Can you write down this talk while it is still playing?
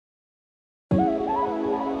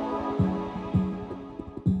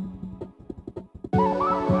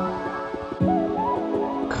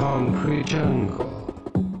concrete jungle.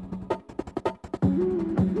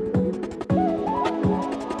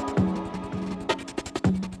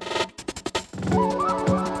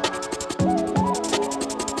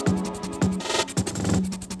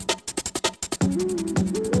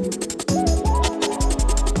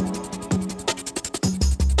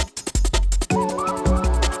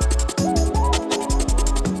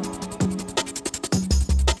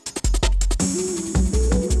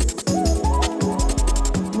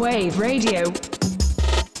 Wave Radio.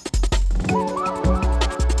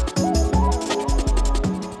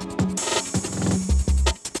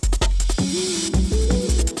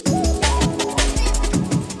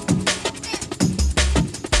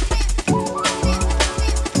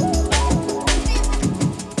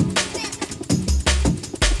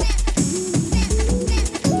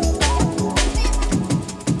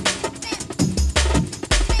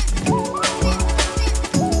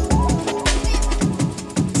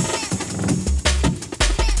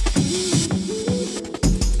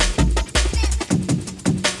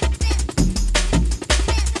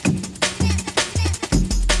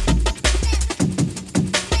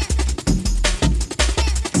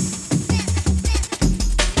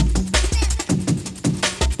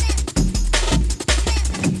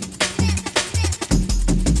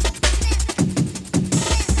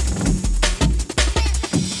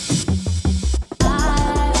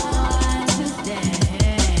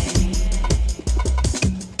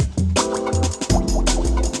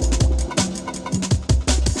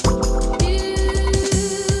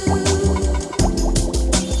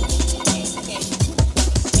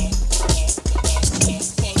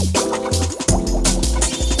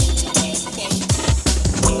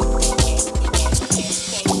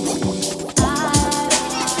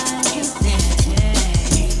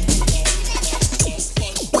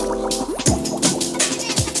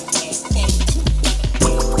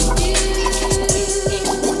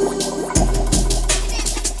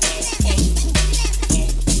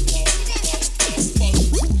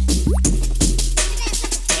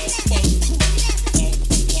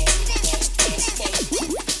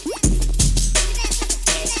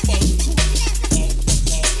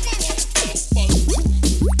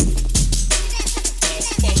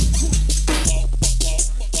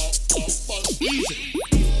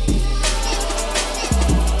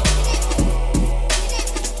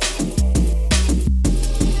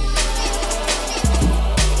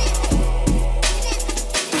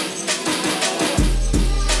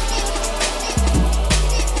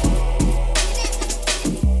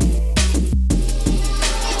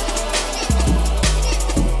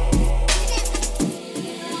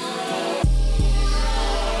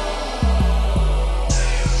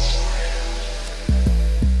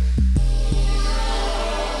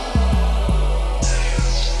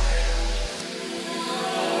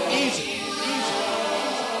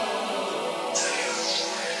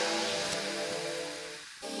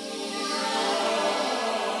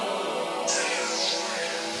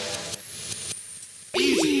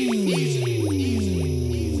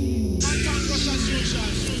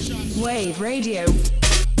 Wave Radio.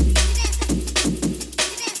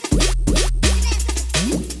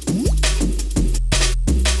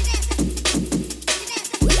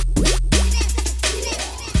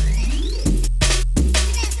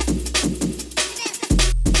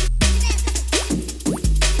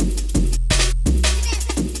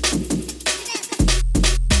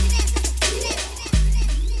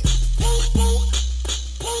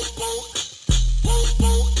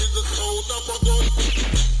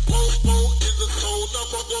 Is the sound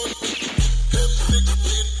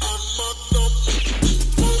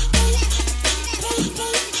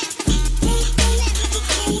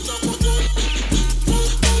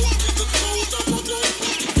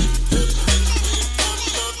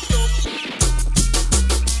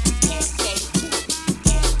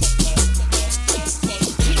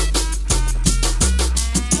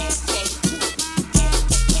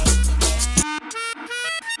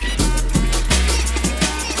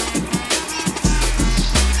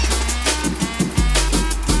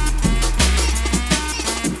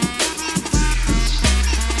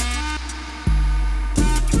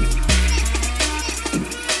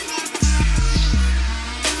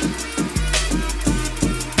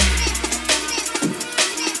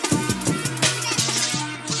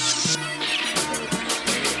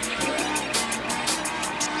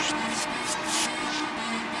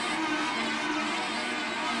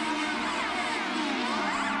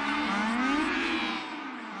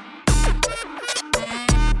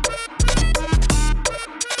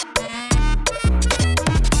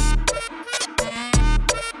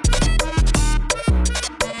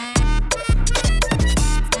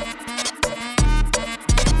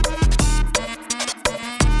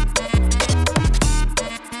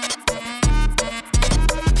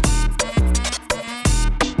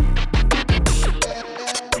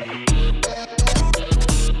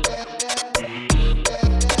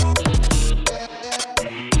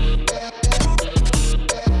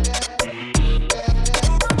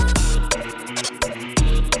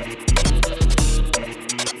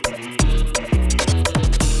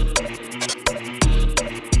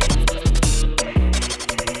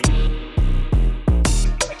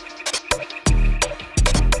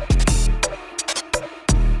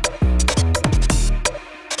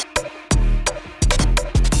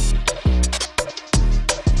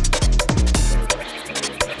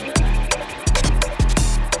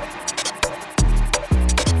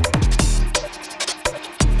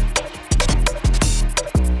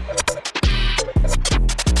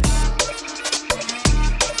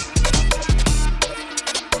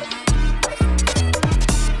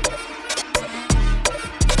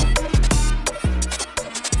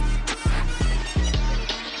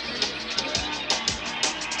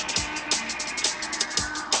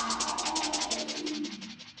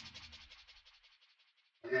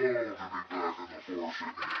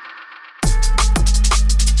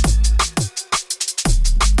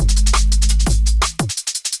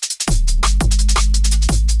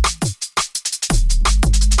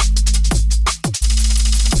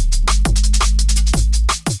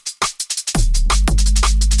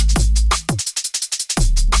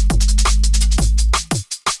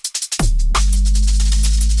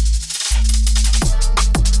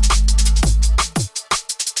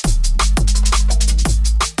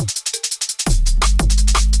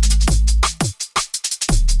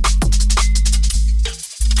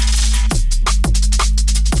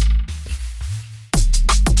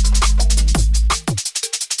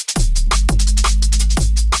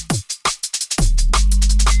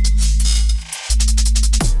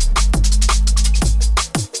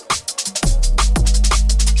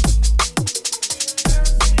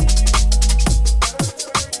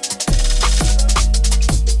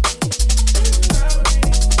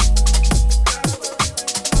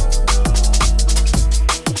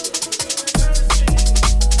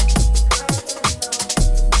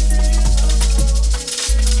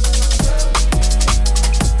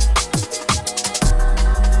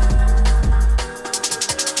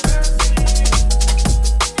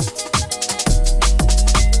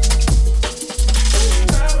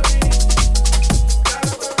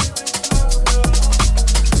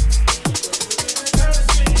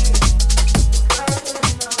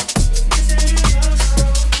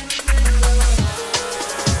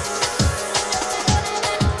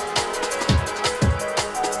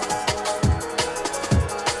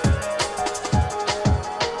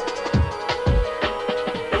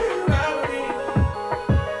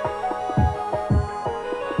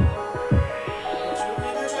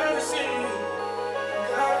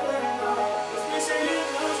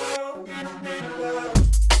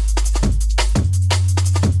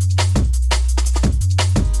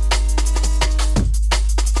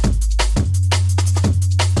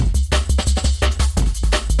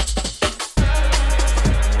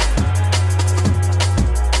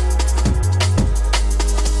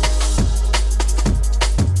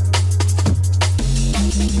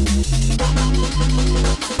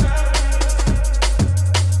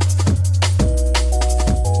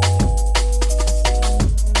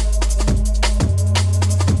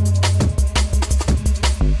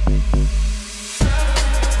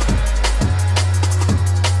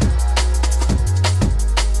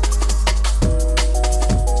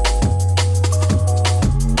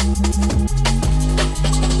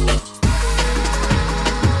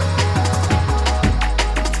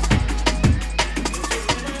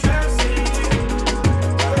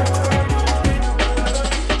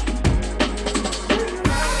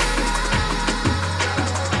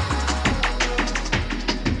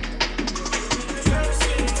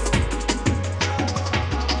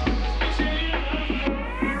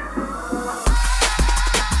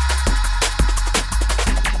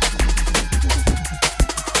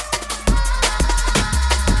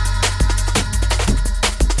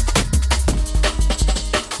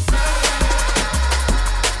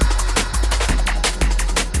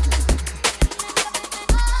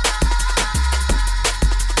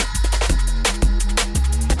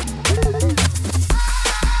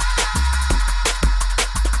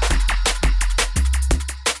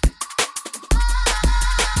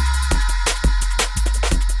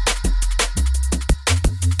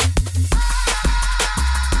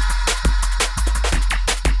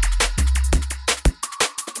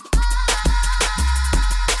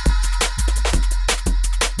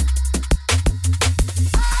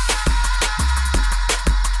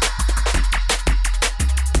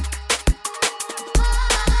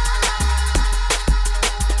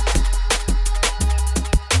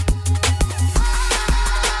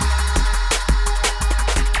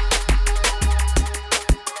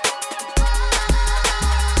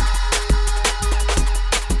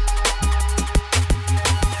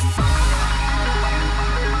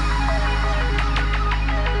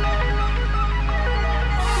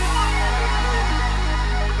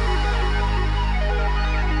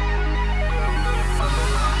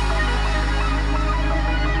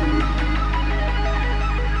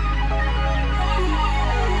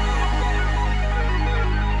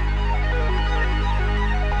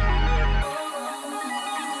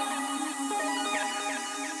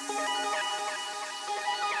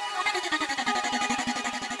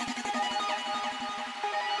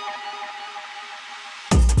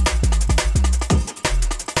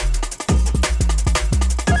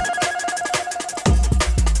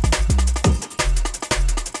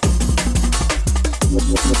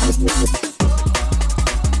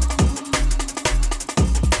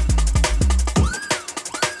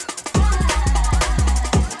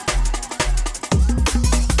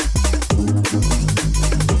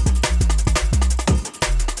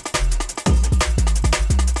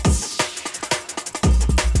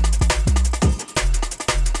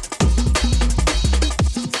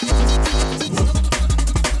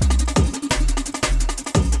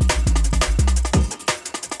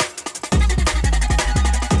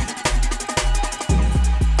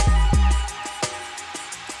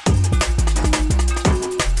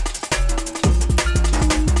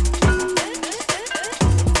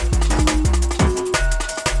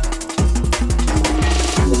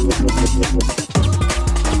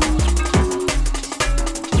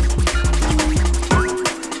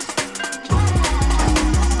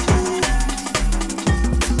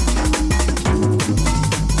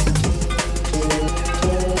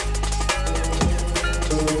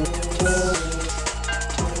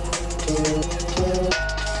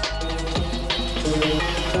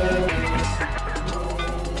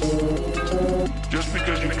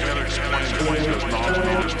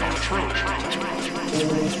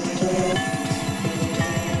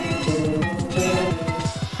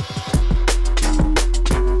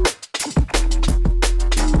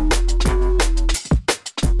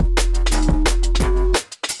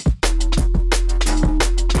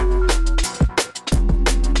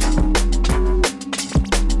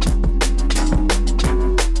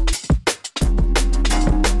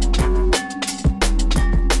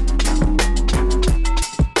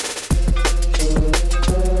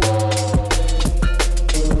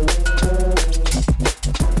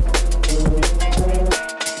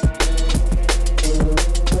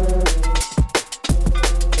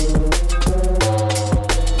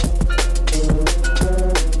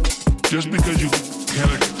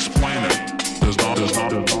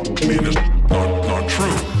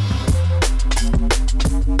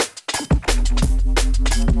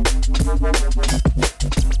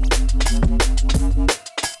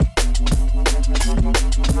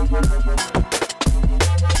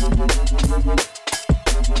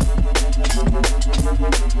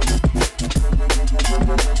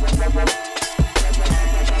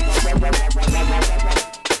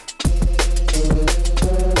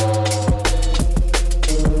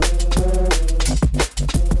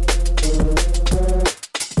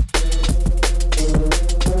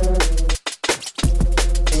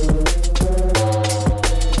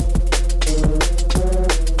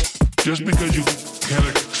Just because you can't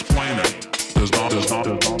explain it does not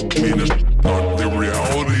mean it's not the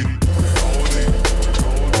reality.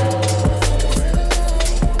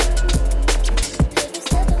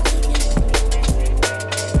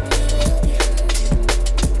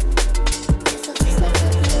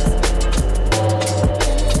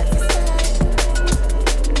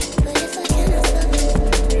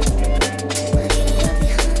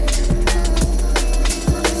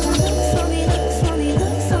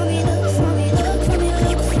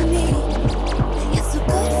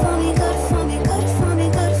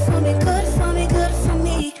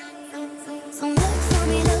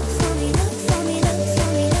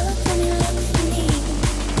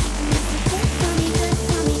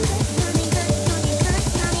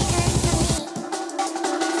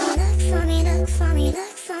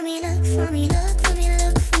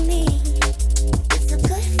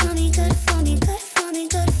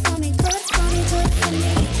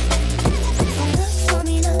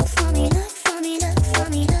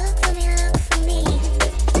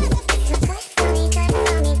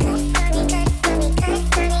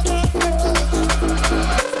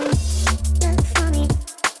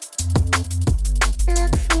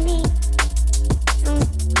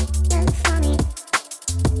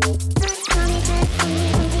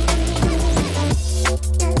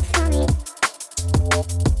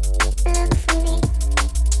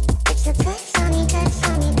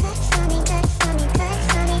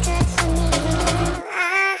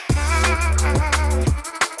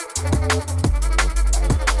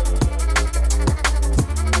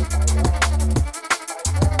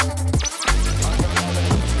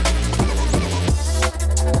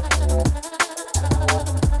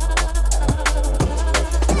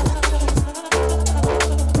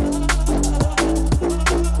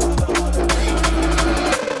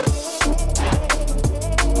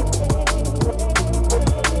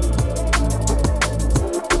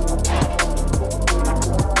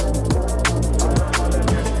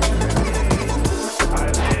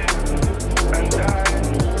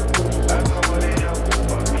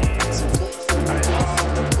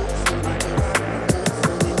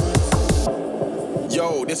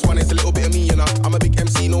 This one is a little bit of me, you know. I'm a big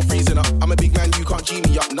MC, no freezing up. I'm a big man, you can't G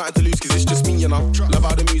me up. Nothing to lose, cause it's just me, you know. Love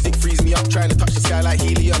how the music frees me up. Trying to touch the sky like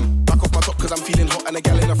helium. Back off my top, cause I'm feeling hot. And the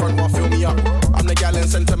gal in the front won't fill me up. I'm the gal in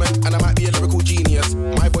sentiment, and I might be a lyrical genius.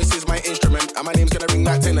 My voice is my instrument, and my name's gonna ring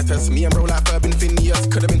like tinnitus. Me and bro like Urban Phineas.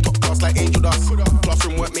 Could've been top class like Angel Dust.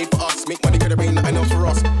 Classroom weren't made for us. Make money, could've been nothing else for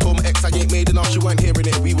us. Told my ex I ain't made enough, she weren't hearing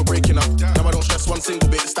it. We were breaking up. Now I don't stress one single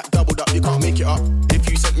bit. Stack doubled up, you can't make it up. If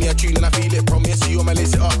you sent me a tune and I feel it, promise you I'ma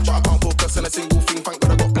lace it up. But I can't focus on a single thing, thank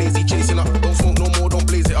God I got lazy chasing up. Don't smoke no more, don't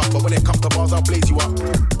blaze it up. But when it comes to bars, I'll blaze you up.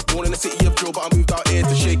 Born in the city of drill, but I moved out here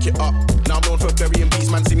to shake it up. Now I'm known for burying beats,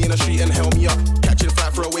 man see me in the street and held me up. Catching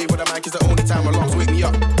flight for a wave with a mic is the only time alarms wake me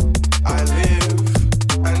up. I live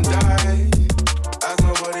and die as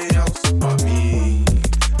nobody else but me.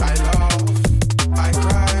 I love, I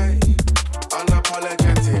cry,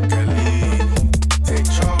 unapologetically. Take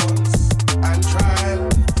chance and trial.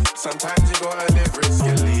 Sometimes you gotta live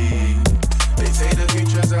riskily. They say the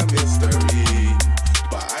future's a mystery,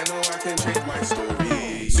 but I know I can change my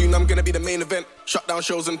story. Soon I'm gonna be the main main event. Shut down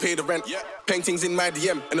shows and pay the rent. Paintings in my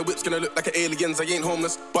DM, and the whip's gonna look like an aliens. I ain't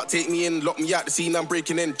homeless, but take me in, lock me out the scene, I'm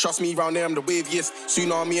breaking in. Trust me, round there I'm the waviest.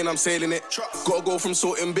 Tsunami and I'm sailing it. Gotta go from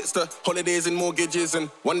sorting bits to holidays and mortgages, and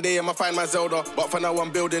one day I'ma find my Zelda, but for now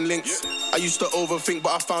I'm building links. I used to overthink,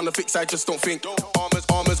 but I found a fix, I just don't think.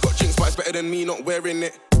 Armor's got chinks, but it's better than me not wearing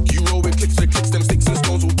it. You roll with clicks for clicks, them sticks and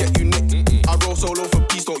stones will get you nicked. I roll solo for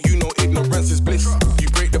peace, don't you know ignorance is bliss. You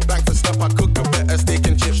break the bank for stuff, I cook a better steak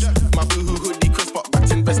and chips. My boohoo hoodie crisp, but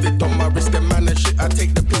back's invested on my wrist. Them man and shit, I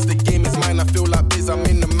take the piss, the game is mine. I feel like biz, I'm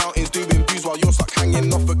in the mountains doing views while you're stuck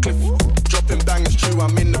hanging off a cliff. Dropping bangers, true,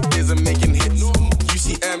 I'm in the biz and making hits. You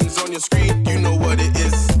see M's on your screen, you know what it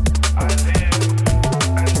is. I live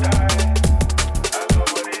and die.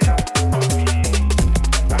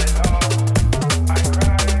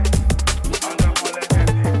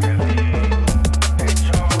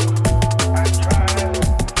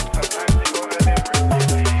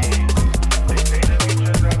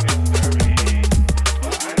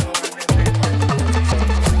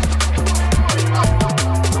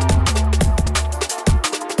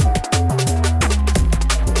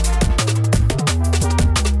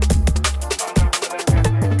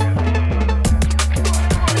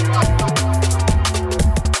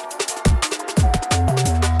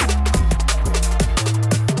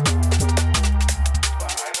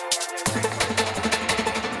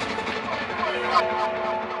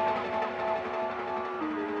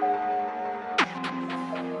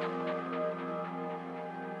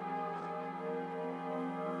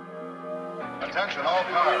 Attention all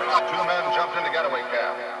cars. 2 men jumped into getaway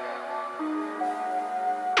cab.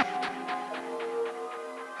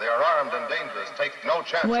 They are armed and dangerous. Take no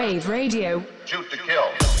chances. Wave Radio. Shoot to kill.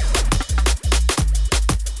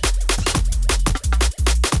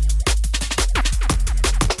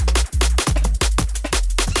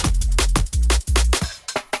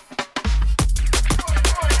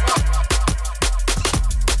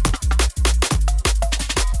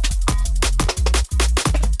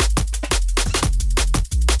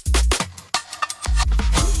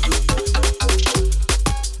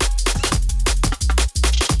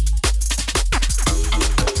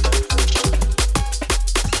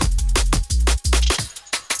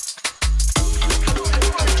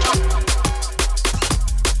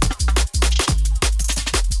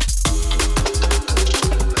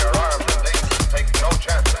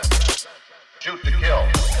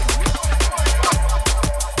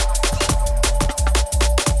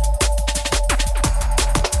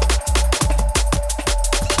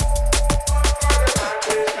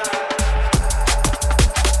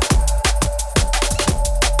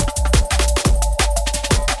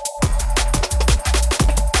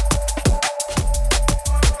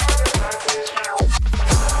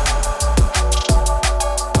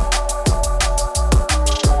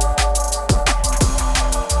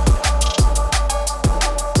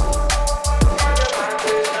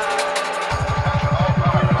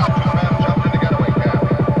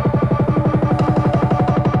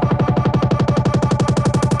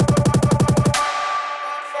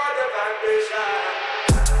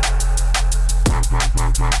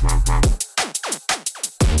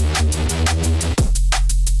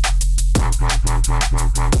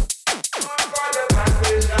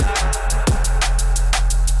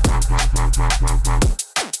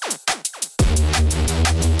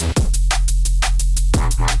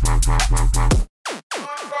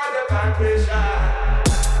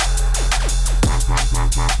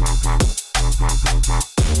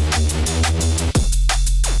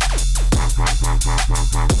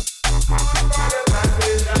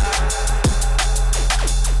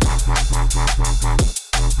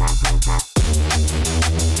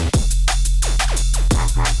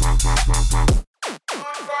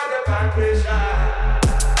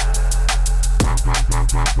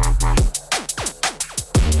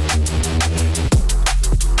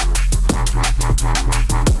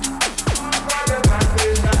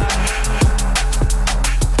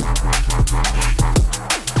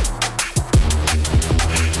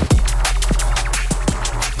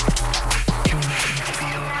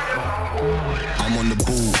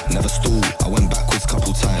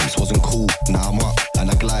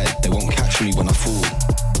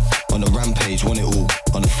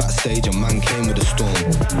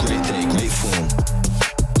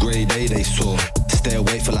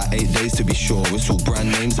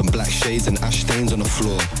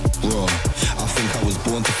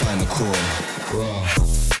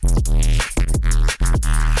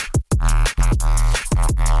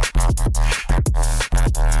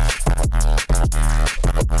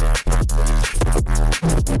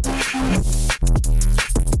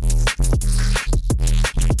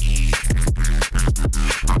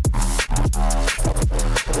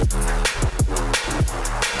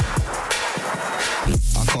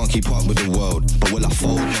 I can't keep up with the world, but will I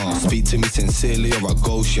fold now? Speak to me sincerely or I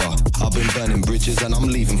ghost ya. I've been burning bridges and I'm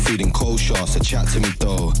leaving feeding kosher. So chat to me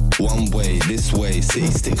though, one way, this way, city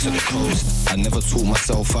sticks to the coast. I never talk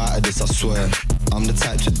myself out of this, I swear. I'm the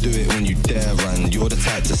type to do it when you dare, and you're the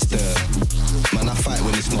type to stare. Man, I fight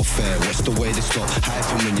when it's not fair. What's the way they stop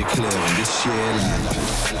hyping when you're clear? And this year,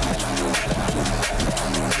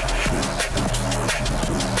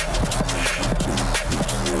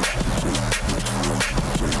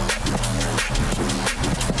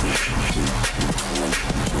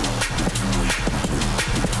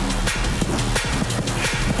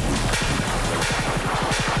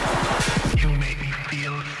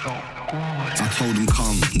 told them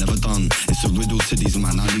come, never done. It's a riddle to these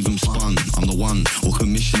man, I leave them spun. I'm the one, all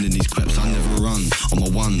commissioned in these creps, I never run. On my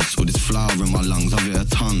ones, with this flower in my lungs, I've hit a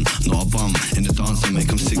ton. Not a bum, in the dance I make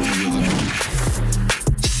them signal with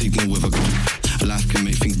a signal with a life can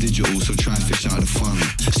make things digital, so try fish out the fun.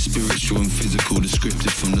 Spiritual and physical,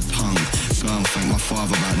 descriptive from the tongue. Go and thank my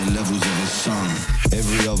father about the levels of his son.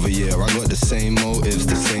 Every other year I got the same motives,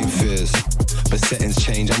 the same fears. But settings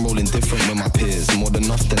change, I'm rolling different with my peers. More than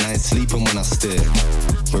often I ain't sleeping when I steer.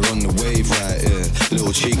 We're on the wave right here.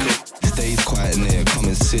 Little Chico stays quite near,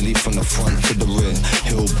 coming silly from the front to the rear.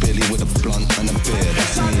 Hillbilly with a blunt and a beard.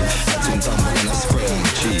 That's me, acting dumb when I spray on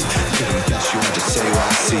the G. Couldn't dash you, I just say what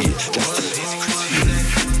I see. That's the lazy critique.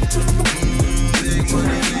 Big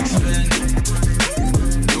money, big spend.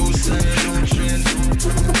 No sign, no trend.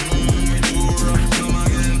 We do rough, come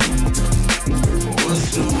again. What's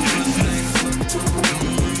new, what's next?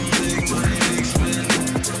 Big money, big spend.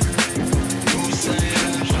 No sign,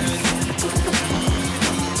 no trend.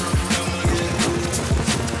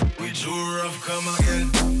 We do rough, come again.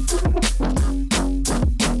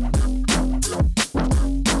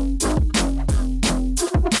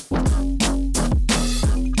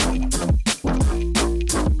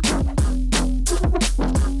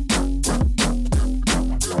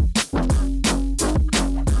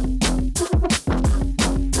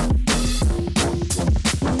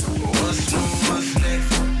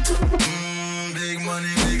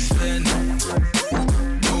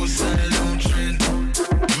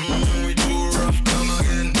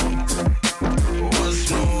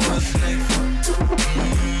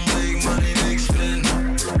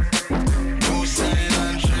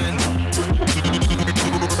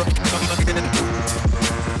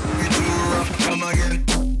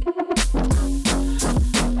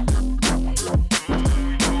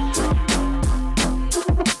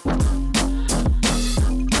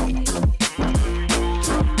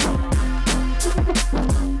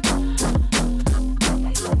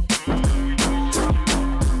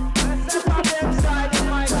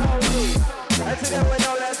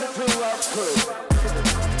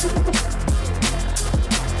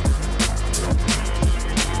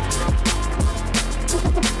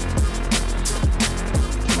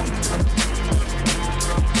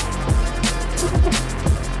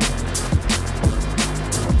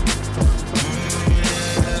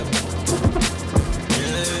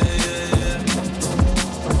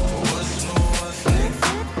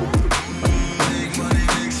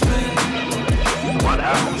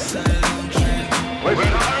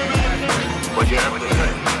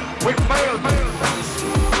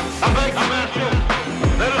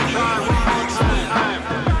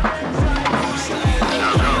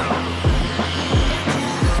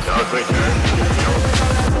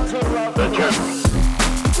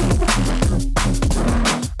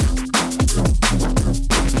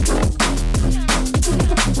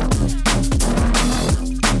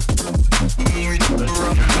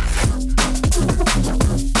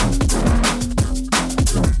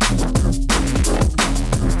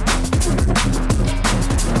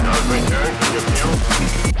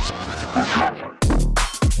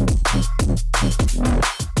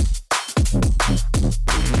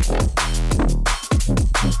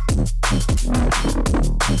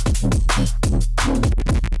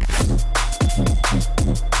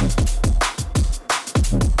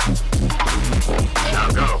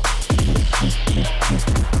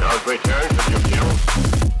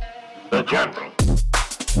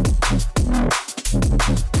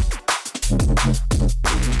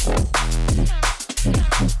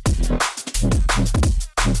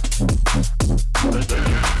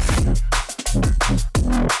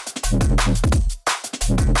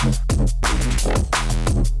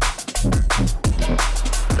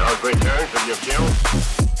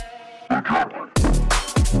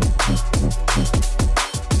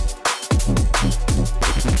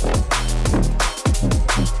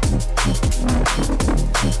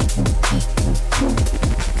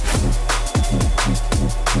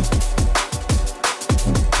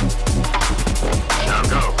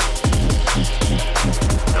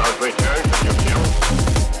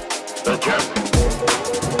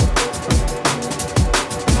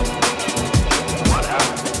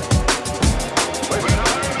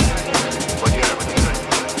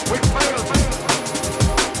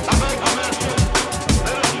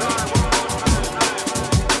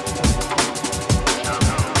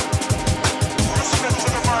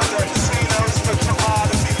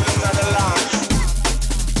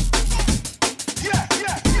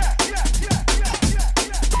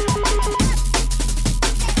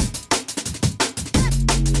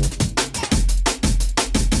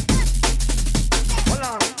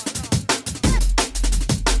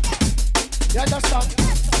 You understand?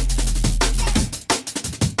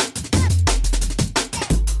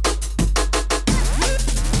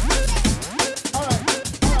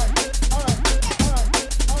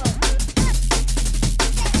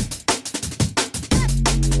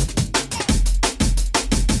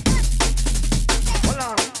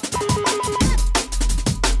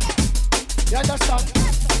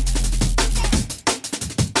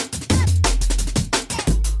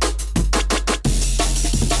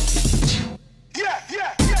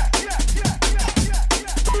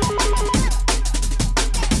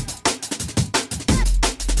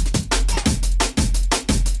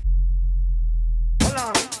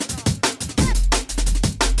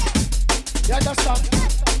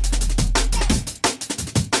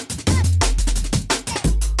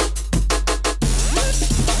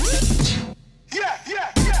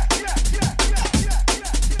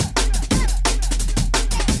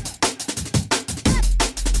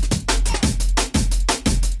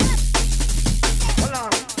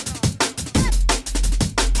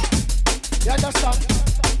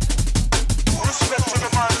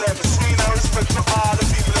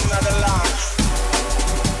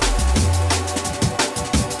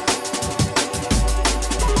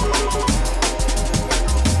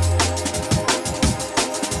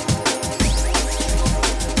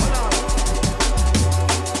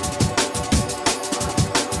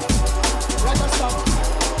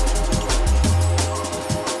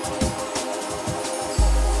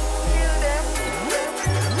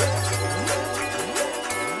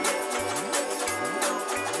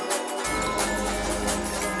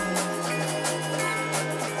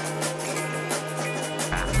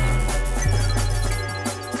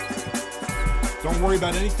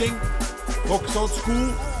 About anything, focus on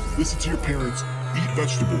school, listen to your parents, eat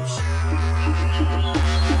vegetables.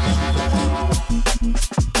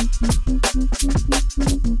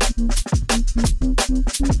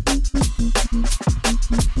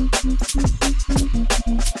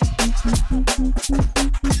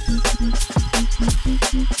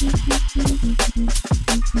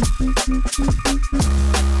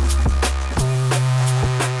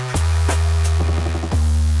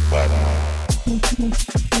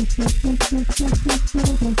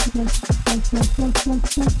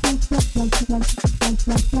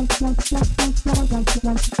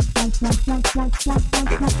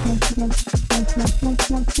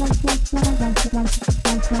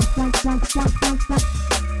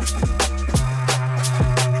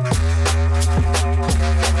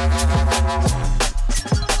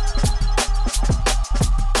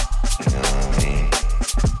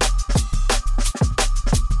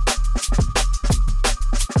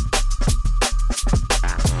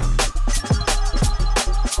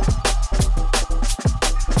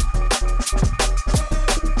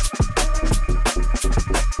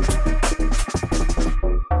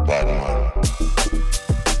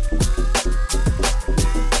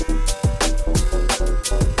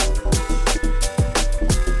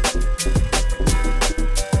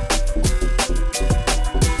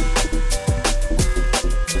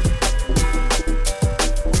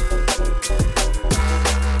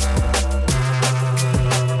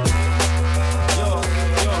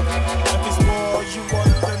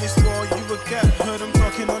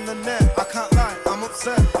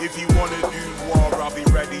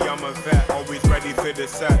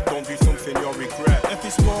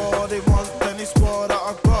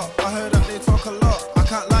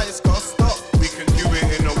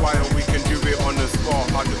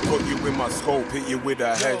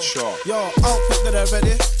 Yo, I don't think that they're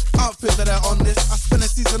ready. I don't think that they're on this. I spend a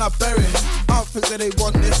season I bury it. I don't think that they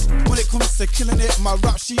want this. When it comes to killing it, my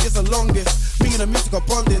rap sheet is the longest. Me and the music are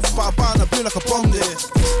bonded, but I buy and I blue like a bomb this.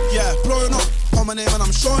 Yeah, blowing up on my name and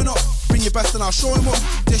I'm showing up. Bring your best and I'll show him up.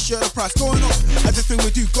 This year the price going up. Everything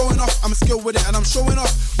we do going off. I'm skilled with it and I'm showing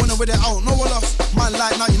off. When I'm with it, I don't know what else. Man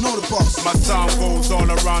like now you know the boss. My sound goes all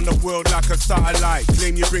around the world like a satellite.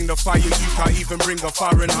 Claim you bring the fire, you can't even bring a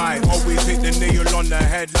Fahrenheit. Always hit the nail on the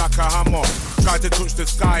head like a hammer. Try to touch the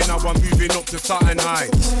sky, now I'm moving up to Saturn high.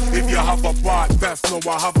 If you have a bite, best know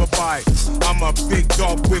I have a bite. I'm a big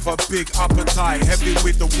dog with a big appetite. Heavy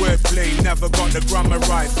with the wordplay, never got the grammar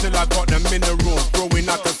right. Still I got the minerals, growing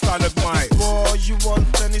like a stalagmite. More you want,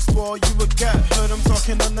 then it's more you will get. Heard them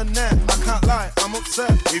talking on the net, I can't lie, I'm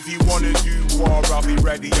upset. If you wanna do war, I'll be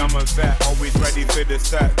ready, I'm a vet. Always ready for the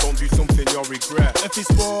set, don't do something you'll regret. If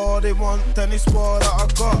it's war they want, then it's war that I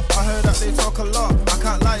got. I heard that they talk a lot, I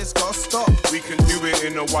can't lie, it's gotta stop. We can do it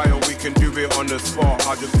in a while, we can do it on the spot.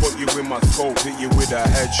 I just put you in my scope, hit you with a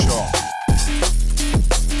headshot.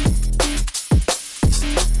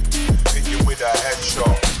 Hit you with a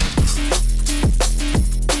headshot.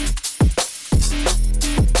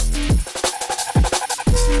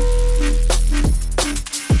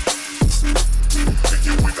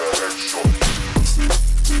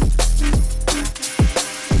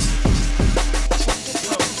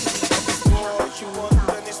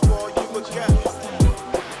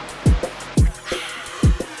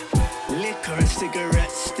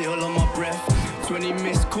 cigarettes still on my breath. 20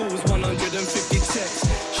 missed calls, 150 texts.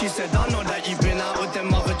 She said, I know that you've been out with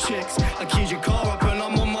them other chicks. I keyed your car up and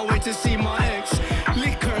I'm on my way to see my ex.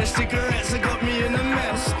 Liquor and cigarettes have got me in a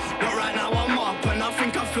mess. But right now I'm up and I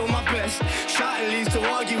think I feel my best. Shouting leads to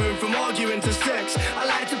arguing, from arguing to sex. I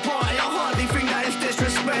like to party, I hardly think that it's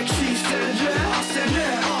disrespect. She said, yeah, I said,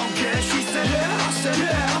 yeah, I don't care. She said, yeah, I said,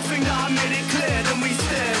 yeah, I think that I made it clear. Then we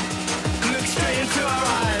stared, looked straight into her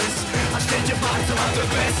eyes. I said, you're about to have the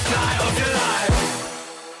best night of your life.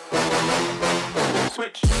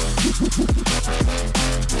 Switch.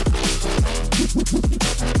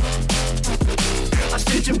 I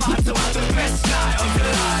said you're about to have the best night of your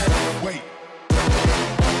life. Wait.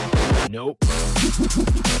 Nope.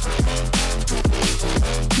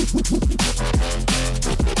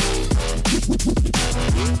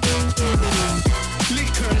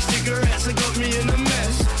 Liquor and cigarettes have got me in a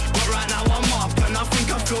mess. But right now I'm up and I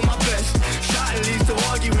think I feel my best. Shouting leads to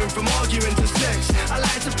arguing, from arguing to sex. I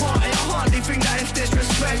like to party, I hardly think that it's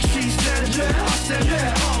disrespect. She said, yeah, I said,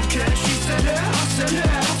 yeah, I don't care. She said, yeah, I said,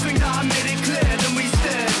 yeah, I think that I made it clear. Then we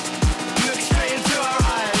stared, looked straight into her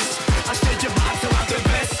eyes. I said, you're about to have the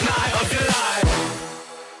best night of your life.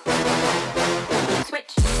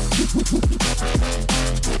 Switch.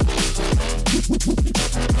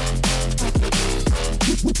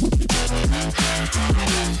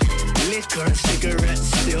 Liquor and cigarettes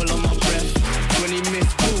still on my breath. 20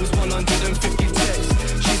 missed calls, 150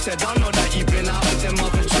 texts. She said, I know that you've been out with them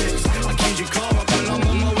other chicks. I keyed your car up and I'm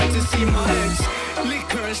on my way to see my ex.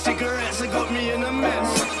 Liquor and cigarettes have got me in a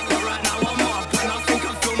mess. But right now I'm up and I think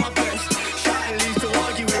I feel my best. Shouting leads to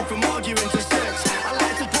arguing, from arguing to sex. I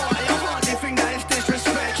like to party, I hardly think that it's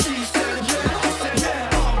disrespect. She said, yeah, I said, yeah,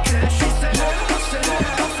 I don't care. She said, yeah, I said,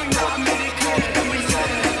 yeah, I think that I made it clear. Then we said,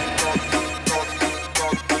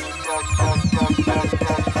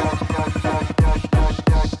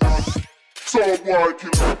 So like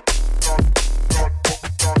you.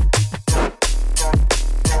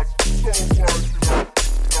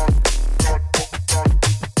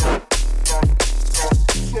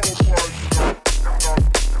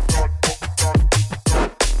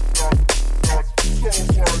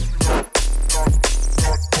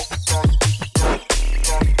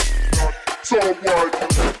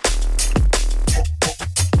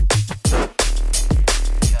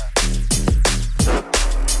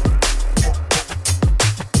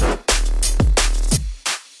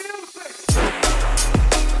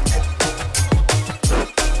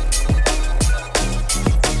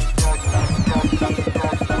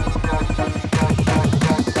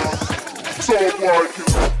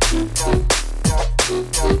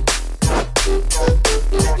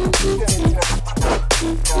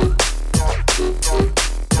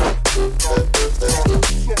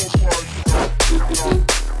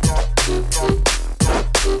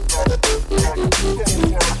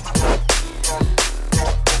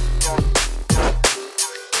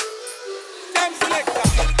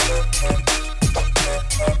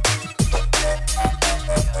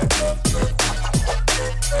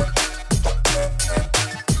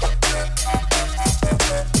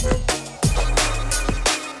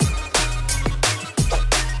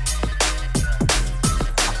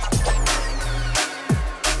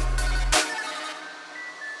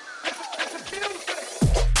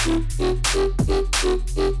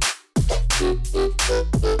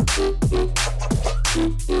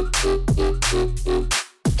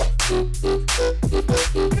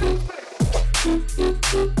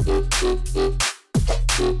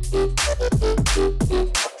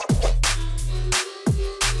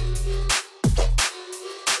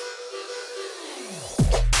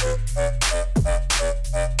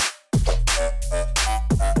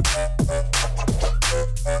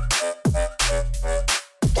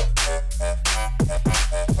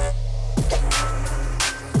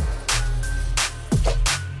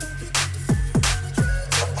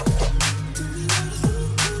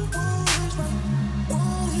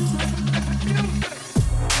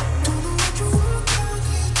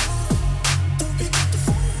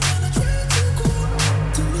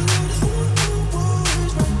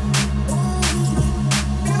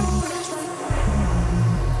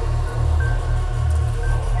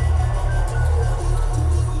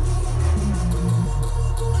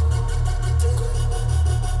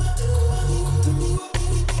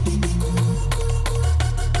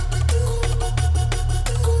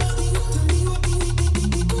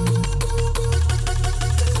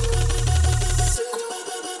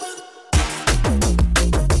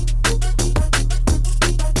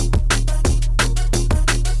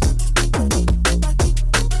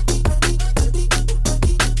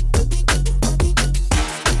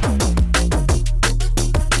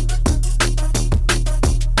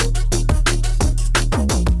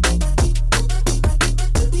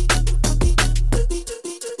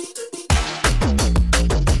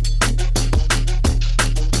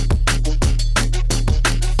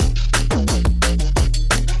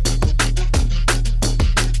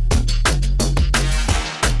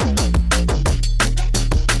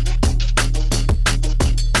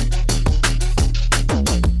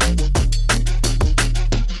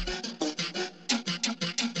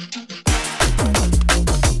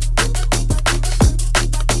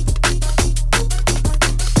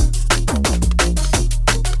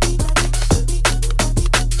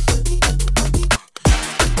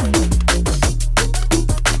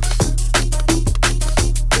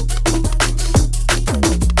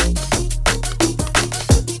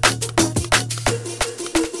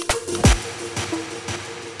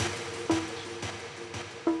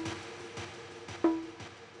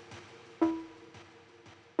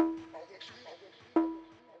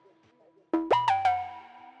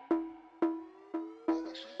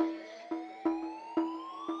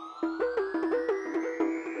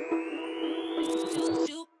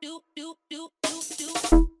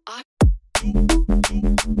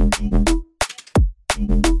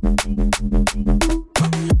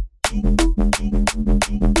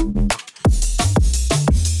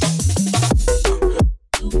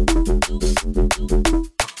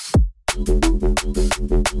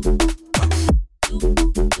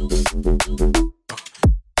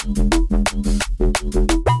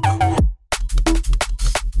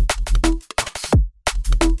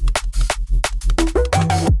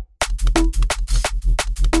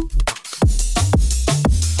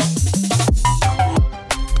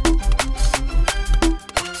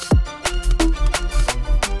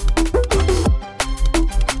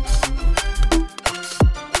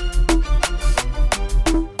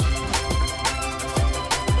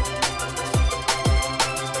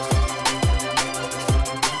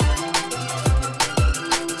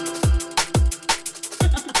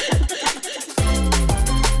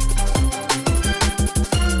 can't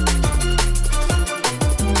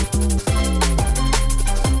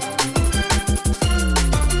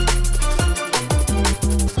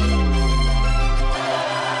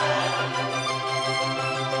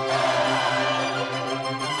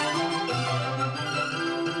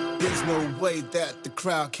down. There's no way that the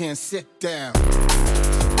crowd can't sit down.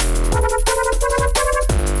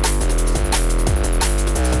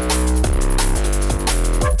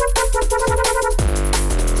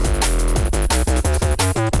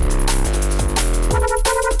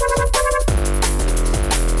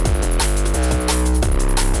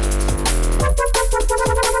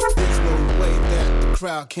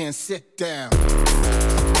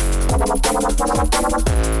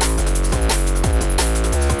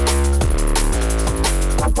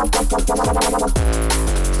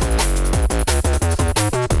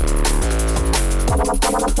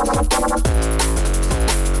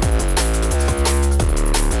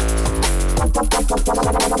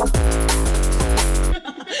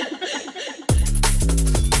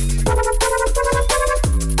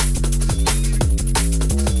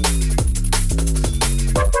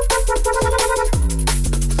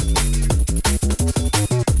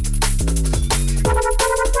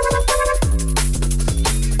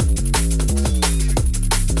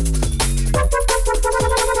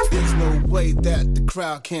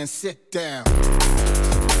 Crowd can't sit down.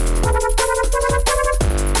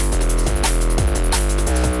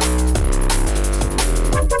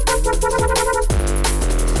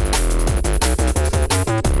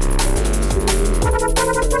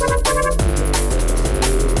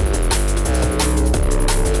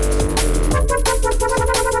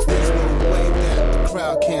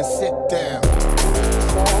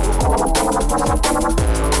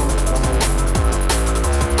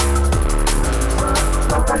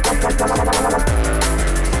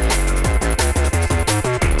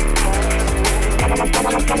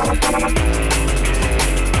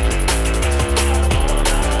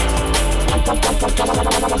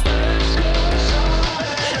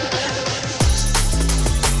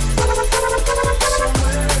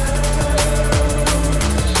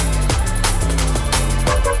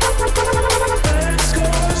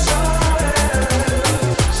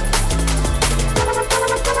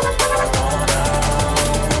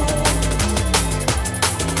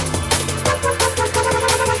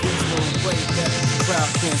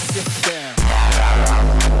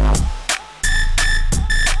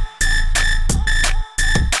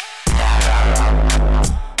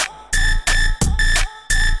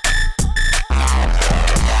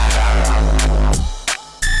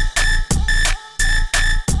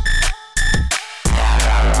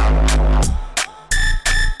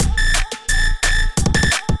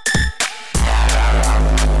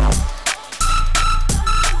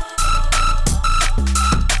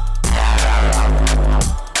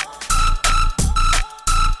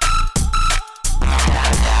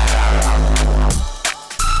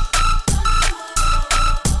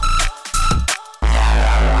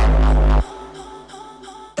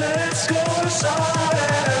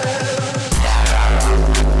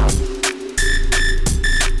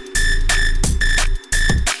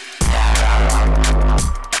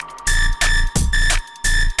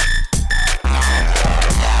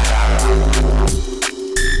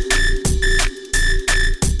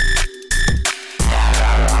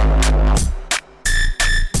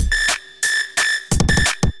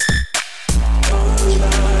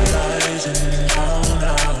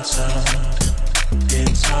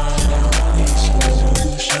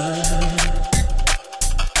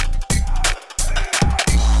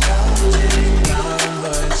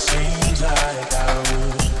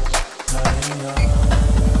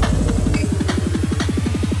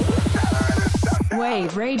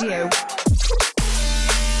 Wave Radio.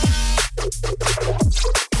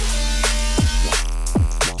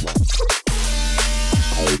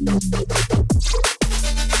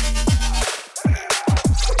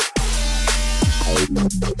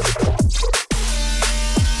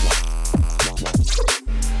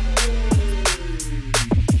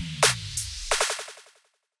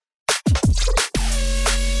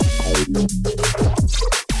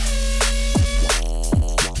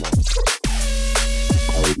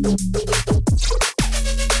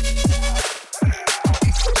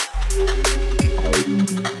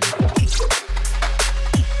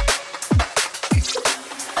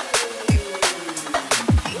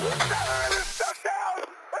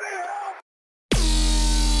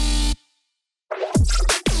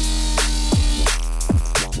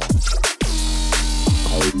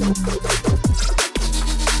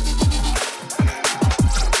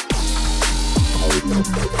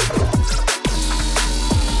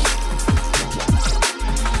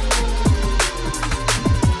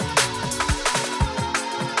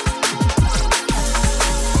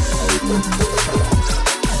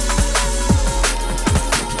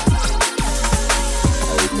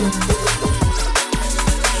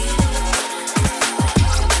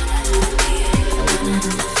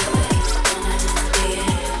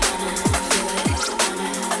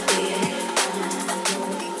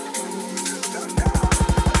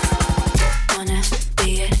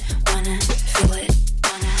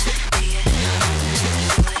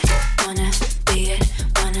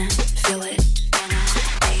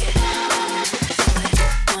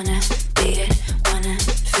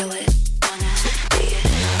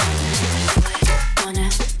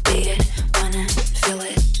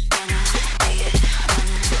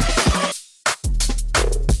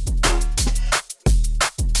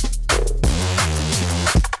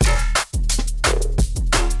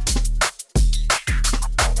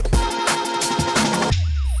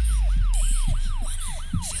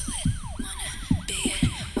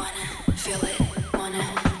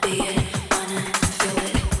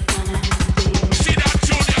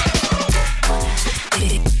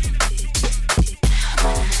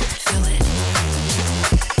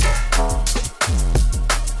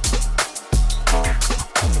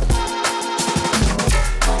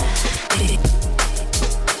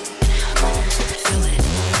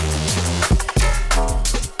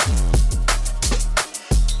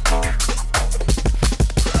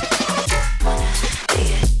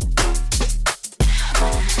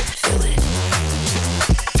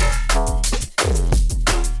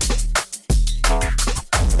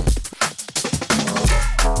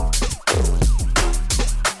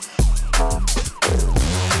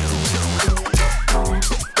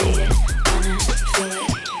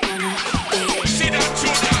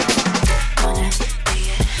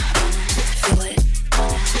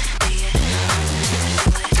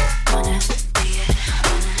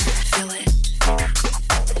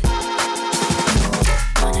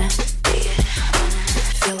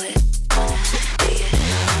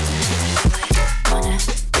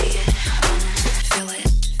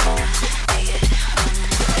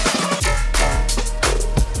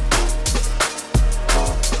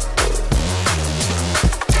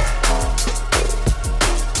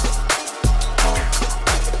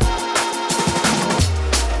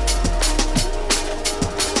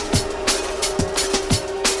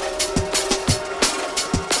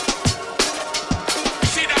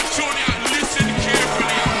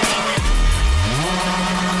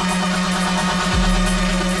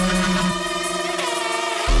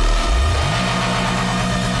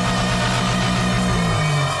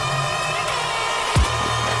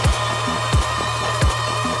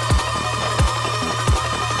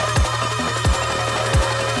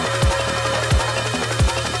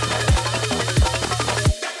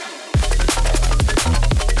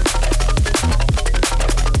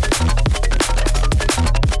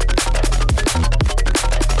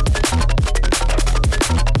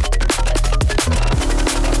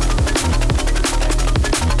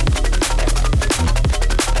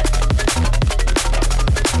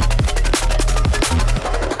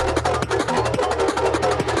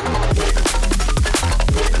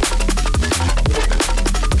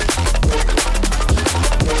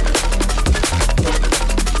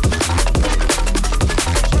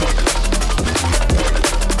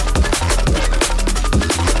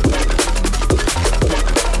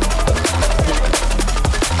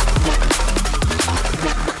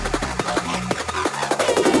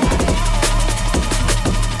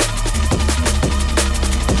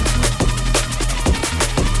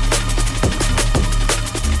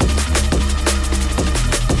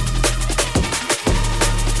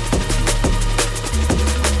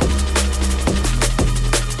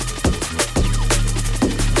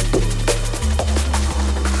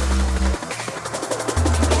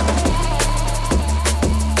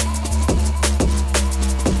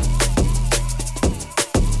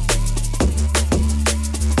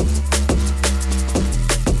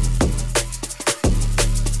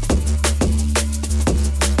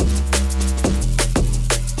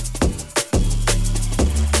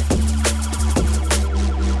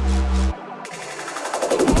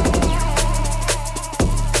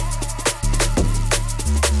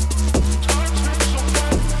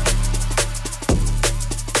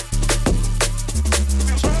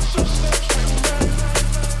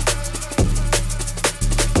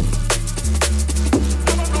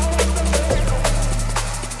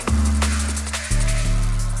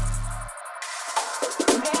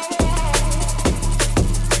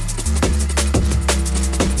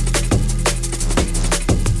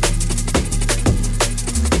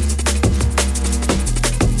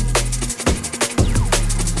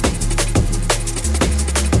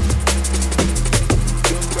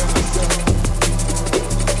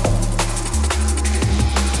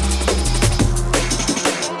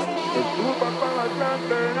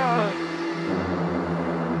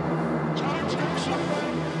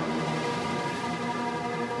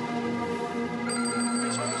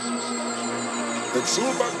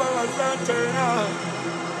 Superpowers don't turn on.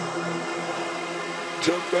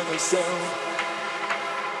 Jump in the sound.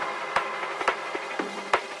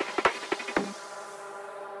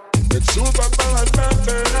 It's superpowers don't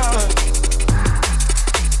turn on.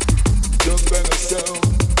 Jump in the sound.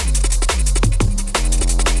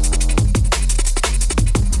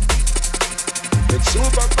 It's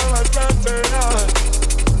superpowers don't turn on.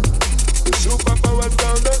 The superpowers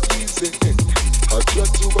sound not easy. I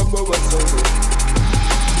trust superpowers sound.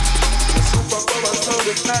 The superpowers sound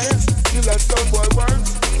is nice. Kill that sound boy once,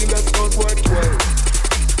 kill that sound boy twice.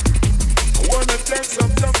 I wanna take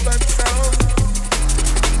some jump and sound.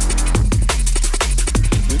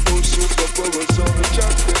 The new superpowers sound the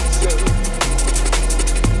champion sound.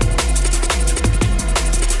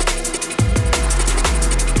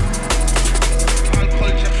 All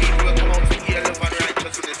culture people will come out to hear love and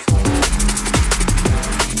righteousness.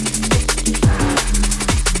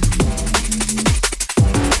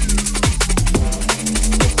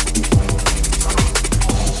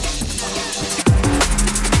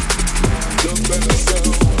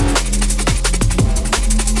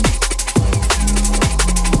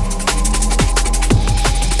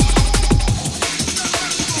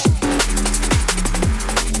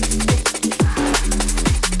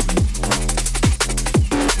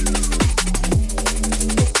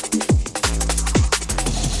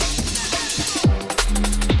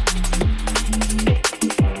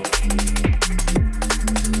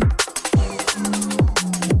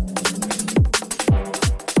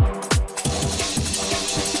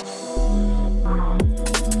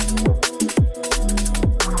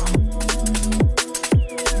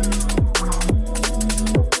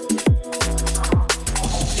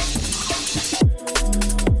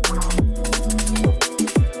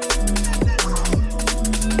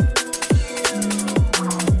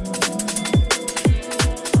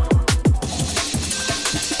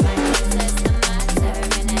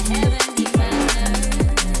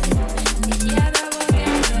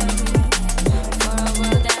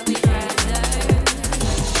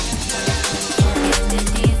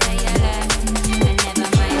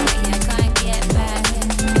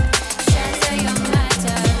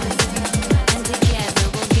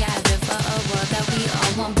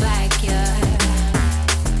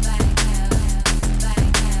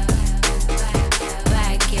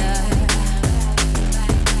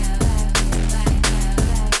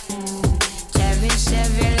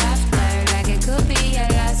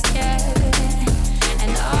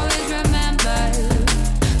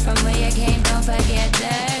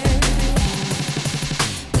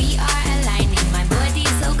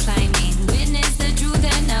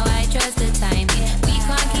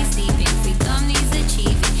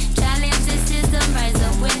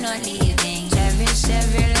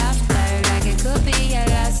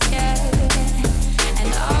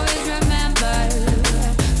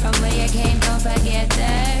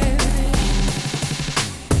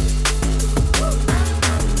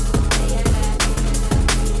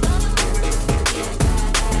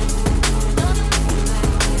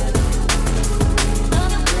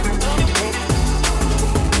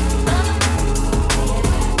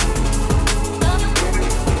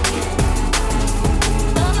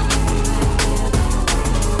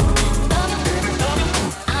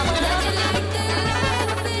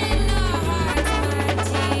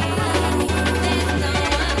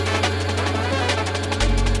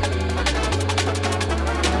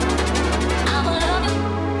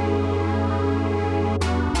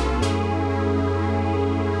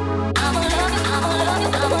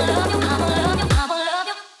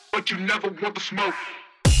 You never want to smoke.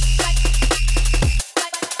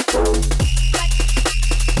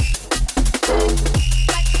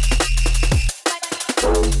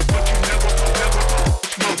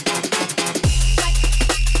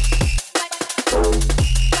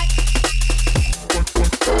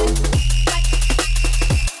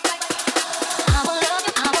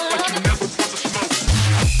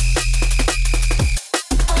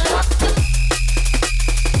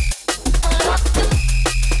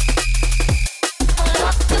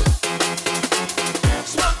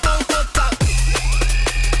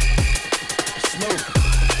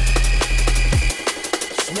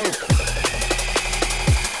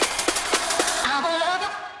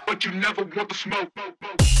 You never want to smoke.